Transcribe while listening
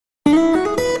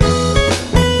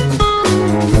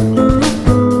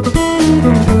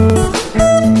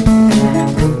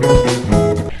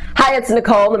it's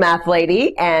Nicole the Math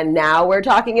Lady, and now we're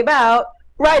talking about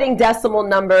writing decimal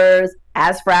numbers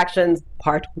as fractions,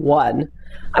 part 1.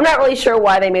 I'm not really sure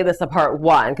why they made this a part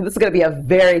 1, because this is going to be a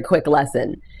very quick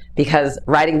lesson, because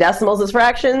writing decimals as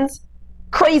fractions,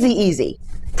 crazy easy.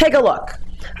 Take a look.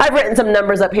 I've written some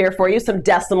numbers up here for you, some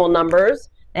decimal numbers,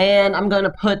 and I'm going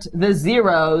to put the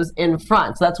zeros in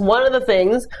front. So that's one of the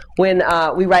things when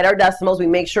we write our decimals, we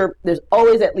make sure there's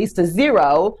always at least a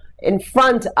 0 in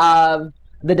front of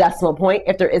the decimal point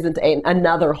if there isn't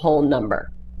another whole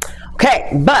number.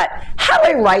 Okay, but how do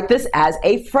I write this as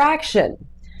a fraction?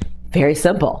 Very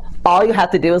simple. All you have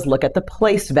to do is look at the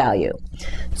place value.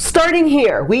 Starting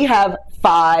here, we have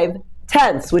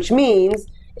 5/10, which means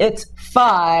it's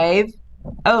 5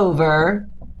 over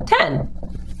 10.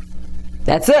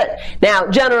 That's it. Now,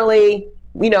 generally,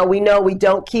 we know we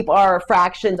don't keep our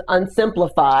fractions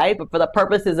unsimplified, but for the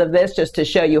purposes of this, just to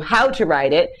show you how to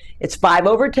write it, it's 5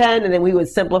 over 10, and then we would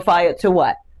simplify it to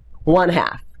what?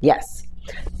 1/2. Yes.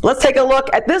 Let's take a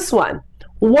look at this one.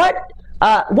 What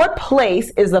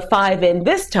place is the 5 in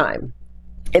this time?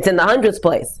 It's in the hundredths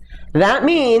place. That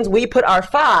means we put our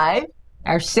 5,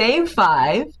 our same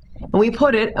 5, and we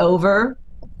put it over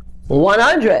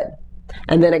 100.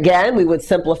 And then again, we would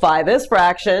simplify this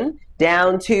fraction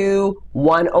down to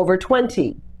 1 over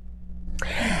 20.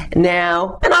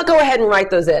 Now, and I'll go ahead and write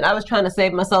those in. I was trying to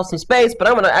save myself some space, but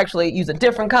I'm going to actually use a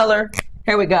different color.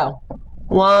 Here we go.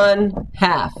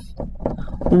 1/2.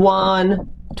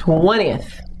 1/20.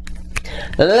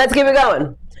 Let's keep it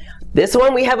going. This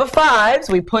one we have a 5,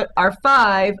 so we put our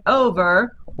 5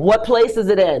 over, what place is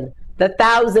it in? The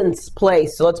thousandths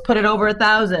place. So let's put it over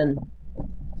 1,000.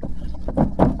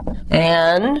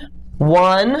 And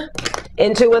 5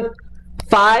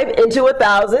 into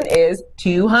 1,000 is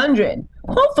 200.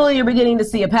 Hopefully you're beginning to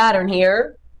see a pattern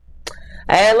here.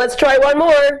 And let's try one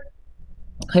more.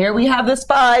 Here we have this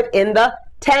 5 in the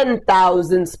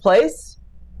 10,000ths place.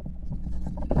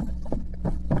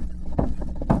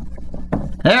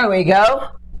 There we go.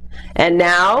 And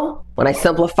now, when I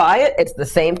simplify it, it's the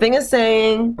same thing as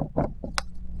saying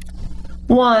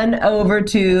 1 over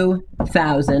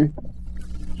 2,000.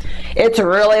 It's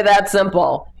really that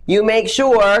simple. You make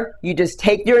sure you just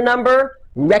take your number,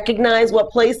 recognize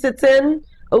what place it's in.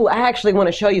 Oh, I actually want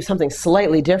to show you something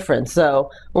slightly different. So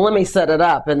let me set it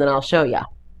up and then I'll show you.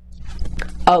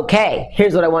 Okay,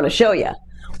 here's what I want to show you.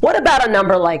 What about a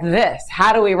number like this?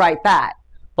 How do we write that?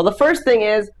 Well, the first thing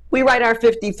is we write our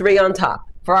 53 on top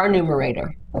for our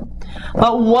numerator.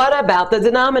 But what about the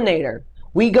denominator?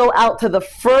 We go out to the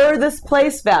furthest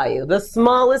place value, the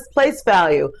smallest place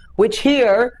value, which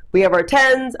here we have our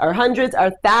tens, our hundreds,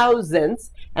 our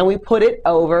thousandths, and we put it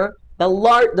over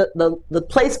the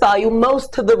place value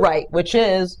most to the right, which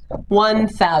is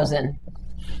 1,000.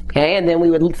 Okay, and then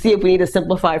we would see if we need to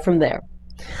simplify from there.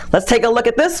 Let's take a look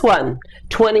at this one,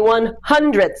 21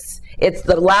 hundredths. It's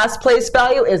the last place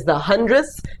value is the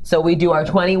hundredths, so we do our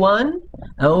 21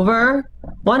 over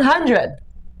 100.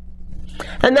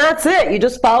 And that's it. You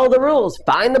just follow the rules.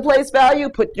 Find the place value,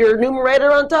 put your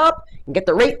numerator on top, and get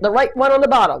the right one on the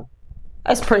bottom.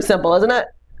 That's pretty simple, isn't it?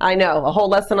 I know, a whole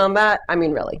lesson on that. I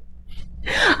mean, really.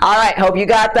 All right, hope you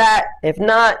got that. If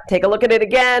not, take a look at it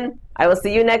again. I will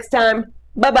see you next time.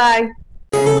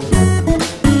 Bye-bye.